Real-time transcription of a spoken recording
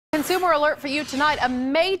Consumer alert for you tonight. A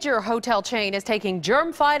major hotel chain is taking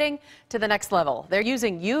germ fighting to the next level. They're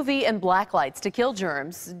using UV and black lights to kill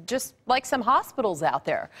germs, just like some hospitals out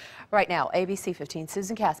there. Right now, ABC 15's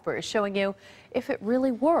Susan Casper is showing you if it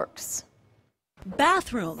really works.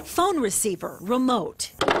 Bathroom, phone receiver,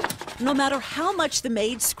 remote. No matter how much the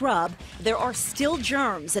maids scrub, there are still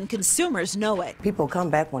germs, and consumers know it. People come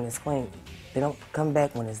back when it's clean. They don't come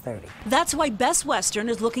back when it's dirty. That's why Best Western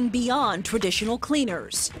is looking beyond traditional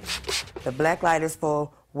cleaners. The black light is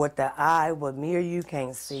for what the eye, what mirror you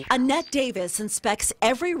can't see. Annette Davis inspects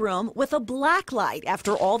every room with a black light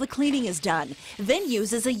after all the cleaning is done, then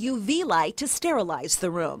uses a UV light to sterilize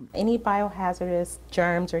the room. Any biohazardous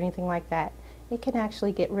germs or anything like that, it can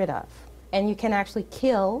actually get rid of. And you can actually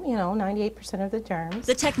kill, 98% of the germs.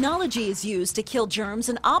 The technology is used to kill germs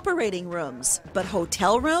in operating rooms, but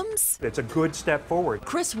hotel rooms? It's a good step forward.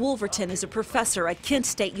 Chris Wolverton is a professor at Kent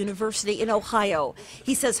State University in Ohio.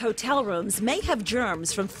 He says hotel rooms may have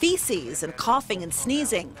germs from feces and coughing and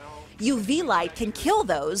sneezing. UV light can kill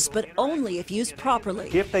those, but only if used properly.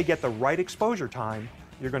 If they get the right exposure time,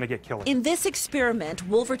 you're going to get killed. In this experiment,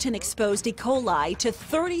 Wolverton exposed E. coli to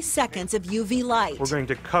 30 seconds of UV light. We're going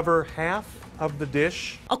to cover half of the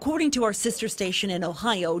dish. According to our sister station in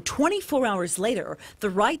Ohio, 24 hours later, the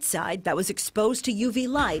right side that was exposed to UV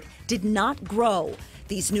light did not grow.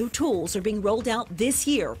 These new tools are being rolled out this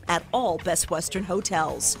year at all Best Western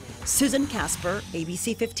hotels. Susan Casper,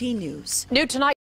 ABC 15 News. New tonight.